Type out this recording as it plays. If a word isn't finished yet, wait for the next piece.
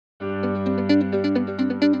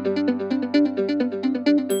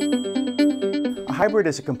hybrid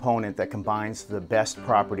is a component that combines the best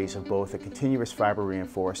properties of both a continuous fiber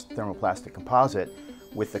reinforced thermoplastic composite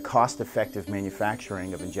with the cost-effective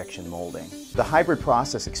manufacturing of injection molding. The hybrid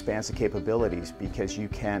process expands the capabilities because you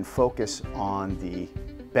can focus on the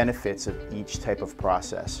benefits of each type of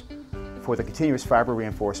process. For the continuous fiber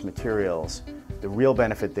reinforced materials, the real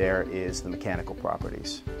benefit there is the mechanical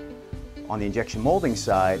properties. On the injection molding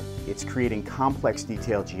side, it's creating complex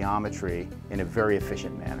detailed geometry in a very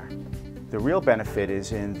efficient manner. The real benefit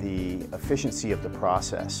is in the efficiency of the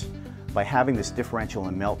process. By having this differential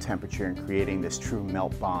in melt temperature and creating this true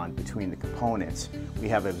melt bond between the components, we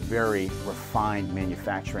have a very refined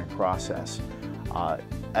manufacturing process.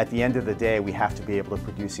 At the end of the day, we have to be able to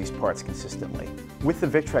produce these parts consistently. With the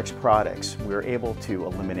Victrex products, we're able to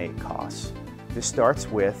eliminate costs. This starts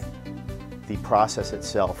with the process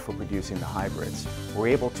itself for producing the hybrids. We're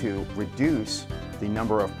able to reduce the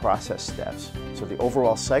number of process steps, so the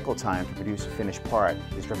overall cycle time to produce a finished part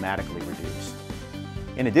is dramatically reduced.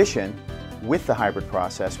 In addition, with the hybrid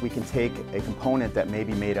process, we can take a component that may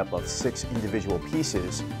be made up of 6 individual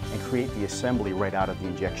pieces and create the assembly right out of the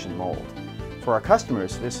injection mold. For our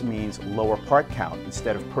customers, this means lower part count.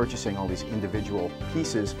 Instead of purchasing all these individual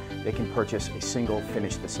pieces, they can purchase a single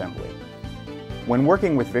finished assembly. When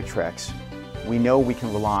working with Victrex, we know we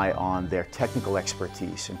can rely on their technical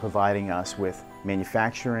expertise in providing us with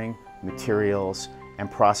manufacturing, materials,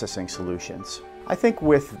 and processing solutions. I think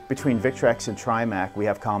between Victrex and Tri-Mack, we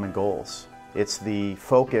have common goals. It's the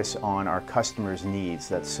focus on our customers' needs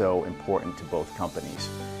that's so important to both companies.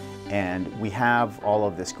 And we have all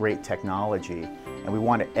of this great technology, and we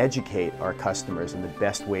want to educate our customers in the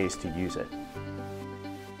best ways to use it.